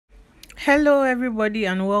Hello everybody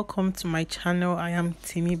and welcome to my channel. I am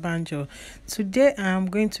Temmybanjo. Today I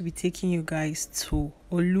am going to be taking you guys to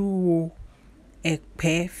Oluwo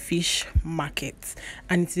Epe Fish Market,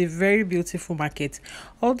 and it's a very beautiful market.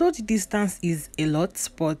 Although the distance is a lot,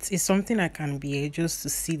 but it's something I can bear just to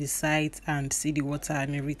see the site and see the water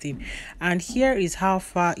and everything. And here is how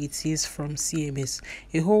far it is from CMS,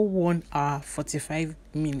 a whole 1 hour 45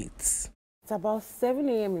 minutes. It's about 7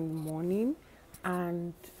 a.m. in the morning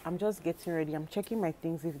and I'm just getting ready. I'm checking my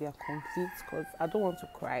things if they are complete because I don't want to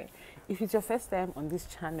cry. If it's your first time on this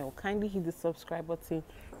channel, kindly hit the subscribe button,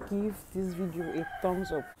 give this video a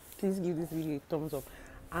thumbs up. Please give this video a thumbs up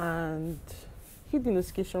and hit the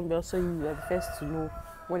notification bell so you are the first to know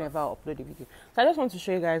whenever I upload a video. So I just want to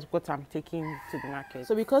show you guys what I'm taking to the market.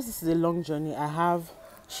 So because this is a long journey, I have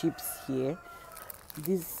chips here.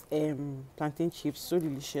 These plantain chips, so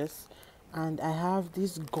delicious. And I have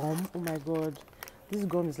this gum. Oh my god, this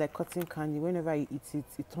gum is like cotton candy. Whenever you eat it,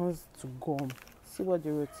 it turns to gum. See what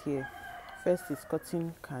they wrote here. First it's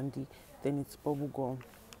cotton candy, then it's bubble gum.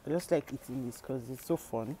 I just like eating this because it's so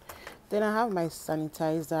fun. Then I have my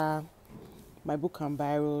sanitizer, my book and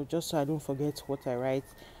biro, just so I don't forget what I write,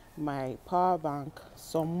 my power bank,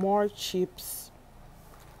 some more chips,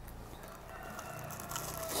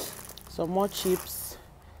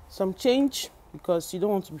 some change because you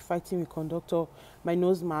don't want to be fighting with conductor, my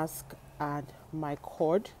nose mask and my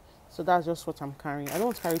cord. So that's just what I'm carrying. I don't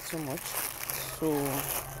want to carry too much, so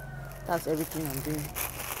that's everything I'm doing.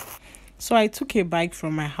 So I took a bike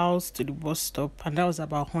from my house to the bus stop, and that was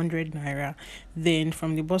about 100 naira. Then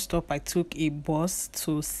from the bus stop I took a bus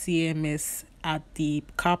to CMS at the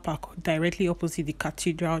car park directly opposite the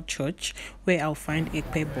Cathedral Church, where I'll find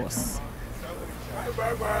EPE bus.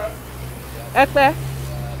 EPE.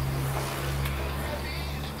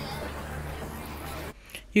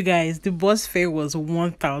 You guys, the bus fare was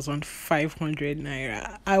 1,500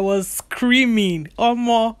 naira. I was screaming,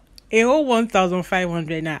 Omo, a whole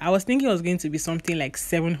 1,500 naira. I was thinking it was going to be something like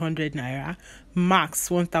 700 naira, max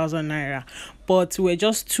 1,000 naira. But we were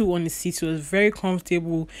just two on the seat. It was very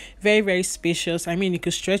comfortable, very, very spacious. I mean, you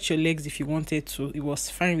could stretch your legs if you wanted to. It was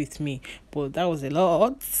fine with me, but that was a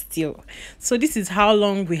lot still. So this is how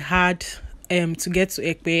long we had to get to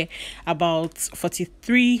Epe, about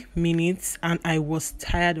 43 minutes, and I was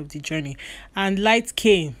tired of the journey. And light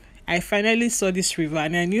came. I finally saw this river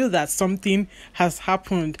and I knew that something has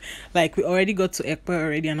happened. Like, we already got to Epe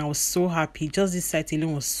already and I was so happy. Just this sight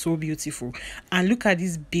alone was so beautiful. And look at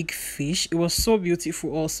this big fish. It was so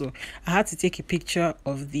beautiful also. I had to take a picture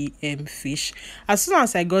of the fish. As soon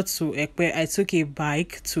as I got to Epe, I took a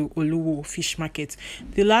bike to Oluwo Fish Market.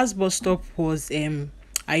 The last bus stop was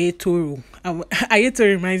Ayetoro. Ayetoro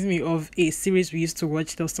reminds me of a series we used to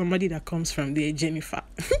watch. There was somebody that comes from there, Jennifer.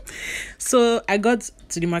 So I got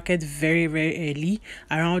to the market very, very early,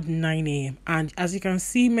 around 9 a.m. And as you can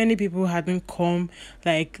see, many people hadn't come.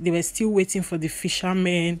 Like, they were still waiting for the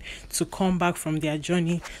fishermen to come back from their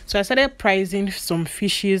journey. So I started pricing some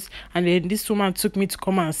fishes, and then this woman took me to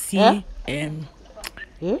come and see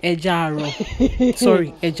Ejaro.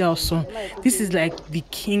 Sorry, Ejaoson. This is like the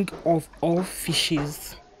king of all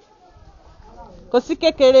fishes.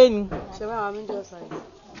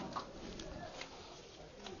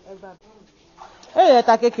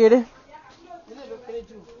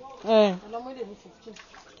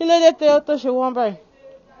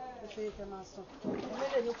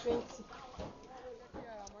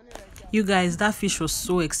 You guys, that fish was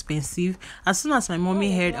so expensive. As soon as my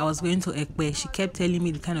mommy heard I was going to Epe, she kept telling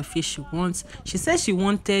me the kind of fish she wants. She said she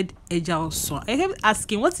wanted Ejaoson. I kept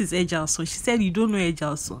asking, what is Ejaoson? She said, you don't know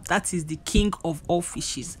Ejaoson. That is the king of all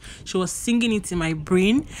fishes. She was singing it in my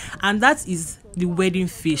brain, and that is the wedding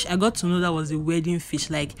fish. I got to know that was the wedding fish.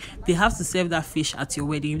 Like, they have to serve that fish at your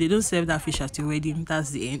wedding. If they don't serve that fish at your wedding,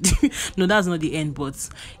 that's the end. No, that's not the end, but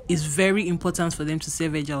it's very important for them to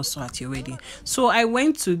serve Eja also at your wedding. So I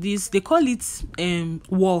went to this, they call it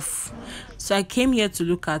wharf. So I came here to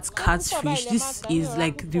look at catfish. This is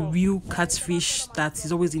like the real catfish that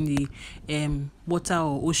is always in the water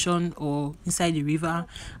or ocean or inside the river,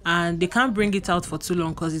 and they can't bring it out for too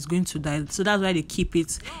long because it's going to die. So that's why they keep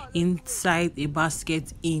it inside a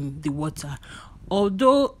basket in the water.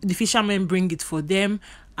 Although the fishermen bring it for them,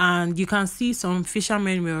 and you can see some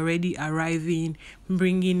fishermen were already arriving,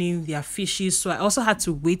 bringing in their fishes. So I also had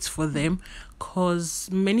to wait for them because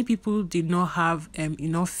many people did not have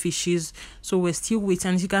enough fishes, so we're still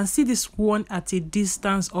waiting. And you can see this one at a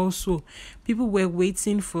distance also. People were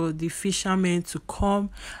waiting for the fishermen to come,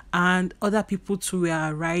 and other people too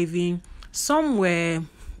were arriving. Some were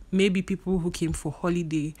maybe people who came for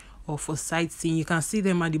holiday or for sightseeing. You can see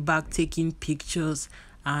them at the back taking pictures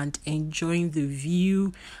and enjoying the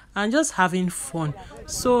view and just having fun.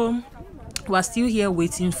 So we're still here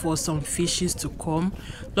waiting for some fishes to come.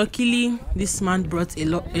 Luckily, this man brought a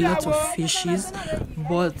lot of fishes,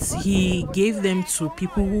 but he gave them to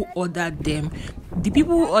people who ordered them. The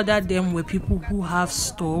people who ordered them were people who have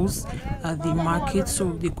stalls at the market,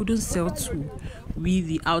 so they couldn't sell to we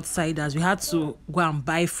the outsiders. We had to go and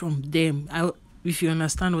buy from them, if you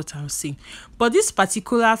understand what I'm saying. But this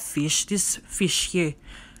particular fish, this fish here,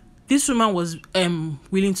 this woman was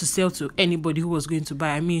willing to sell to anybody who was going to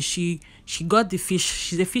buy. I mean, she got the fish.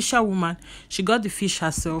 She's a fisher woman. She got the fish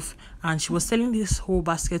herself, and she was selling this whole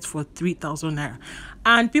basket for 3,000 naira.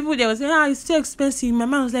 And people, they were saying, it's too expensive. My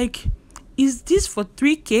man was like, is this for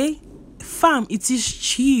 3K? Fam, it is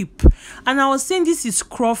cheap. And I was saying this is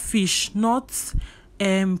crawfish, not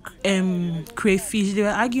crayfish. They were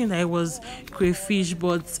arguing that it was crayfish,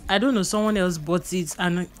 but I don't know, someone else bought it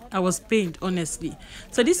and I was pained, honestly.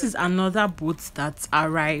 So this is another boat that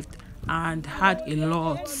arrived and had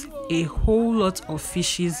a whole lot of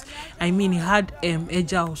fishes. I mean, it had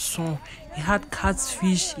eja oson, it had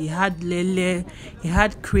catfish, it had lele, it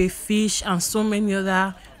had crayfish and so many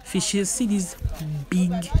other fishes. See these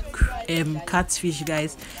big catfish,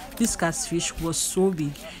 guys. This catfish was so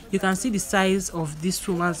big. You can see the size of this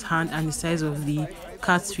woman's hand and the size of the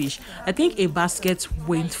catfish. I think a basket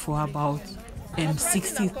went for about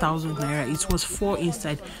 60,000 naira. It was 4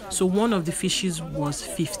 inside, so one of the fishes was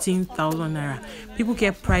 15,000 naira. People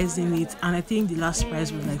kept pricing it, and I think the last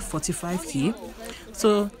price was like 45k.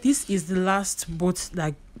 So this is the last boat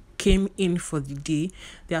that came in for the day.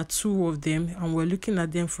 There are 2 of them, and we're looking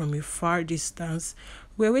at them from a far distance.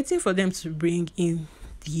 We're waiting for them to bring in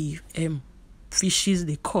the fishes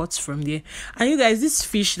they caught from there. And you guys, this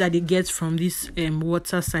fish that they get from this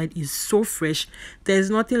water side is so fresh.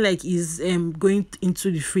 There's nothing like is going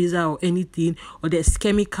into the freezer or anything, or there's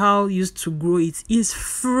chemical used to grow it. It's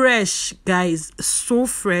fresh, guys, so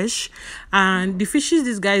fresh. And the fishes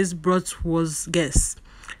these guys brought was, guess,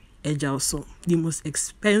 eja oson, the most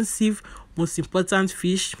expensive, most important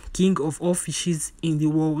fish, king of all fishes in the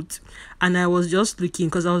world. And I was just looking,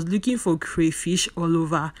 because I was looking for crayfish all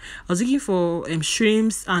over. I was looking for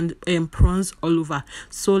shrimps and prawns all over.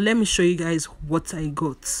 So let me show you guys what I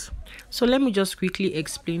got. So let me just quickly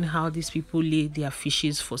explain how these people lay their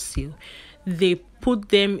fishes for sale. They put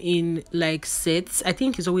them in like sets. I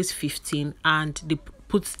think it's always 15, and they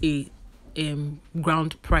put a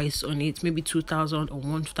ground price on it, maybe 2,000 or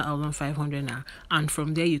 1,500 now, and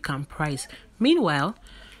from there you can price. Meanwhile,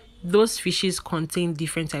 those fishes contain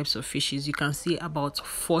different types of fishes. You can see about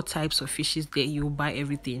 4 types of fishes there. You buy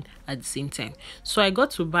everything at the same time. So I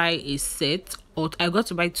got to buy a set, or I got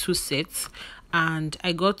to buy 2 sets, and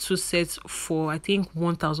I got 2 sets for I think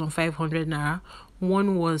 1,500 naira.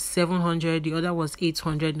 One was 700, the other was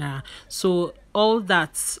 800 naira. So all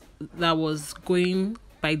that was going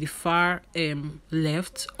by the far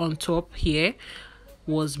left on top here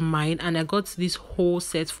was mine, and I got this whole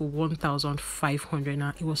set for 1,500.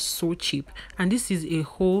 Now it was so cheap, and this is a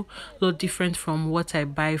whole lot different from what I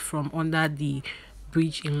buy from under the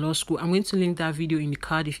bridge in law school. I'm going to link that video in the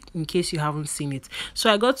card in case you haven't seen it.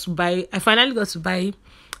 So I finally got to buy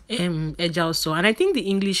eja oson, and I think the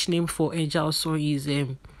English name for eja oson is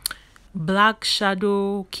black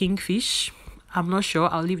shadow kingfish. I'm not sure.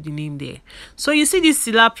 I'll leave the name there. So you see this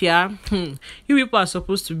tilapia, you people are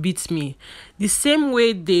supposed to beat me. The same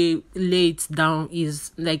way they lay it down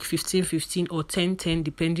is like 15 or 10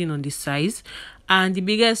 depending on the size. And the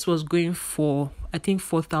biggest was going for I think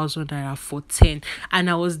 4,000 naira for 10. And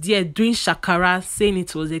I was there doing shakara, saying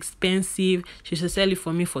it was expensive. She should sell it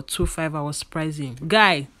for me for 2,500. I was pricing.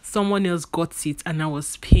 Guy, someone else got it and I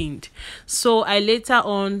was pained. So I later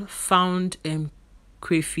on found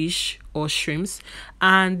crayfish or shrimps,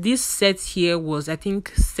 and this set here was I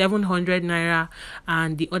think 700 naira,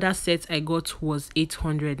 and the other set I got was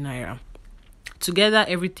 800 naira. Together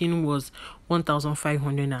everything was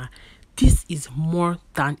 1,500 naira. This is more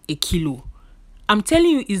than a kilo. I'm telling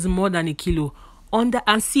you, it's more than a kilo. And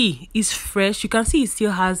see, it's fresh. You can see it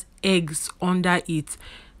still has eggs under it,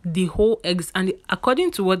 the whole eggs. And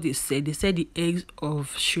according to what they said the eggs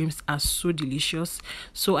of shrimps are so delicious.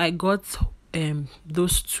 So I got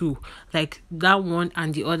those 2, like that one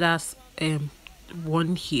and the others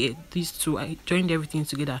one here. These 2, I joined everything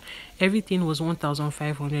together. Everything was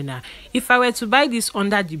 1,500 now. If I were to buy this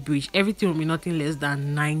under the bridge, everything would be nothing less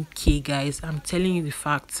than 9k, guys. I'm telling you the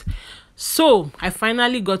facts. So I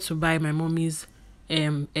finally got to buy my mommy's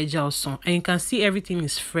eja oson, and you can see everything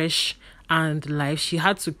is fresh and live. She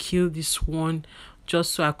had to kill this one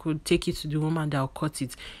just so I could take it to the woman that will cut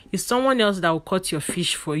it. It's someone else that will cut your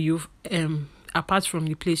fish for you apart from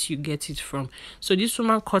the place you get it from. So this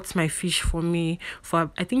woman cut my fish for me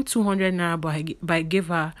for I think 200 naira, but I gave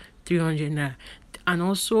her 300 naira, and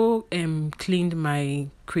also cleaned my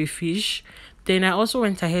crayfish. Then I also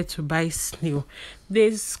went ahead to buy snail.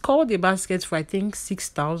 They called the basket for I think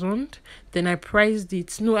 6,000. Then I priced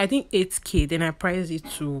it, no, I think 8k. Then I priced it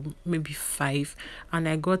to maybe 5, and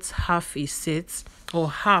I got half a set,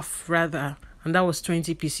 or half rather, and that was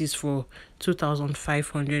 20 pieces for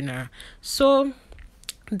 2,500 naira. So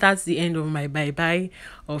that's the end of my bye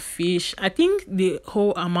of fish. I think the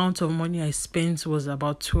whole amount of money I spent was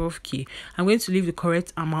about 12k. I'm going to leave the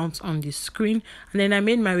correct amount on the screen, and then I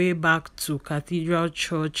made my way back to Cathedral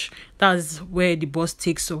Church. That's where the bus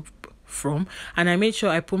takes up from, and I made sure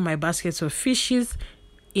I put my baskets of fishes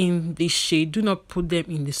in the shade. Do not put them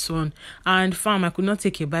in the sun. And fam, I could not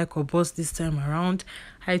take a bike or bus this time around.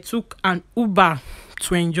 I took an Uber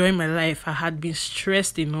to enjoy my life. I had been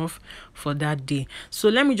stressed enough for that day. So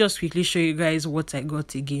let me just quickly show you guys what I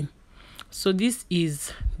got again. So this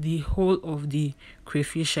is the whole of the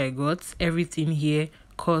crayfish I got. Everything here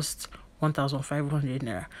cost 1,500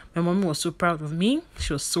 naira. My mom was so proud of me.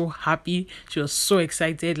 She was so happy. She was so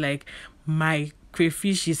excited. Like, my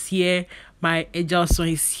crayfish is here, my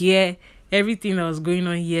ejalson is here, everything that was going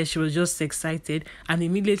on here. She was just excited, and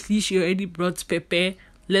immediately she already brought pepper.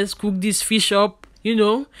 Let's cook this fish up, you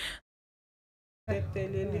know.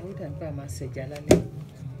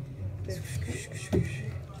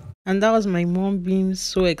 And that was my mom being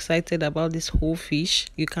so excited about this whole fish.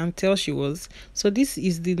 You can tell she was. So this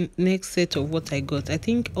is the next set of what I got. I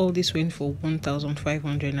think all this went for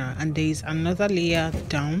 1,500 naira, and there is another layer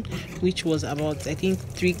down which was about I think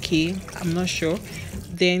 3k, I'm not sure.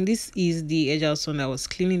 Then this is the ejalson I was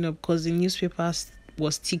cleaning up because the newspaper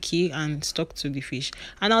was sticky and stuck to the fish,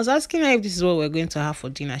 and I was asking her if this is what we're going to have for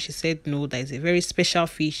dinner. She said no, that is a very special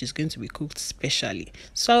fish. It's going to be cooked specially.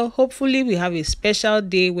 So hopefully we have a special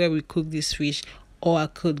day where we cook this fish, or I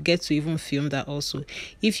could get to even film that also.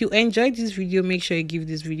 If you enjoyed this video, make sure you give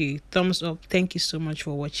this video a thumbs up. Thank you so much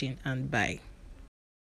for watching, and bye.